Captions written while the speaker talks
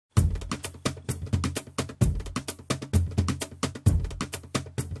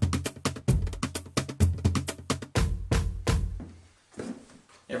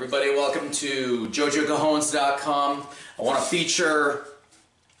Everybody, welcome to JoJoCajons.com. I want to feature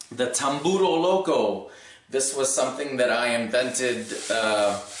the Tamburo Loco. This was something that I invented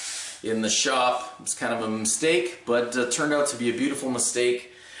in the shop. It's kind of a mistake, but turned out to be a beautiful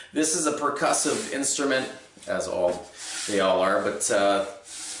mistake. This is a percussive instrument, as they all are, but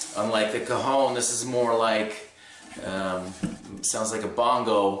unlike the cajon, this is more like, sounds like a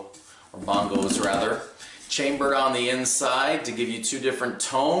bongo, or bongos rather. Chambered on the inside to give you two different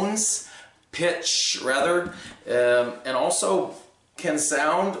tones, pitch rather, and also can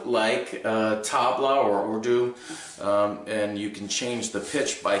sound like tabla or Urdu, and you can change the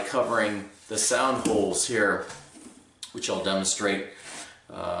pitch by covering the sound holes here, which I'll demonstrate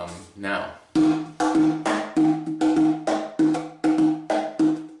now.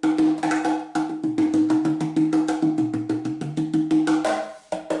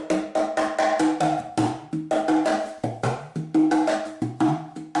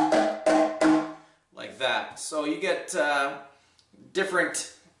 That. So you get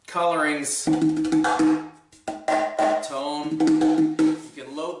different colorings, tone. You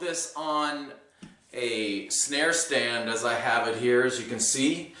can load this on a snare stand as I have it here, as you can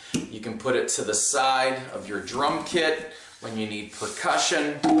see. You can put it to the side of your drum kit when you need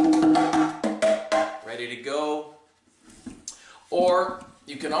percussion, ready to go. Or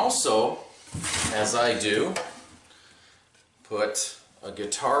you can also, as I do, put a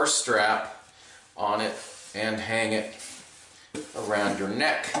guitar strap on it and hang it around your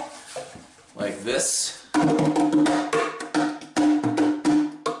neck like this.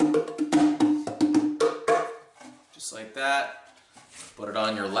 Just like that. Put it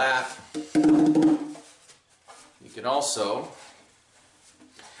on your lap. You can also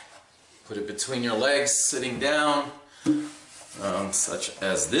put it between your legs sitting down, such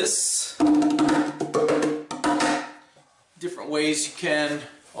as this. Different ways you can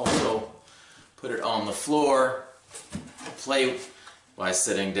also put it on the floor, play by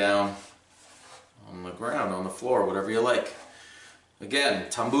sitting down on the ground, on the floor, whatever you like. Again,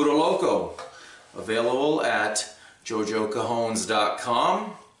 Tamburo Loco, available at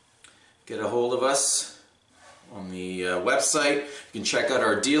JoJoCajons.com. Get a hold of us on the website. You can check out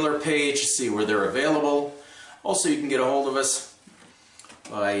our dealer page, see where they're available. Also, you can get a hold of us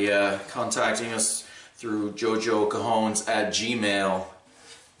by contacting us through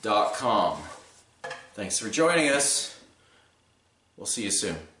JoJoCajons@gmail.com. Thanks for joining us. We'll see you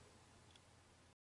soon.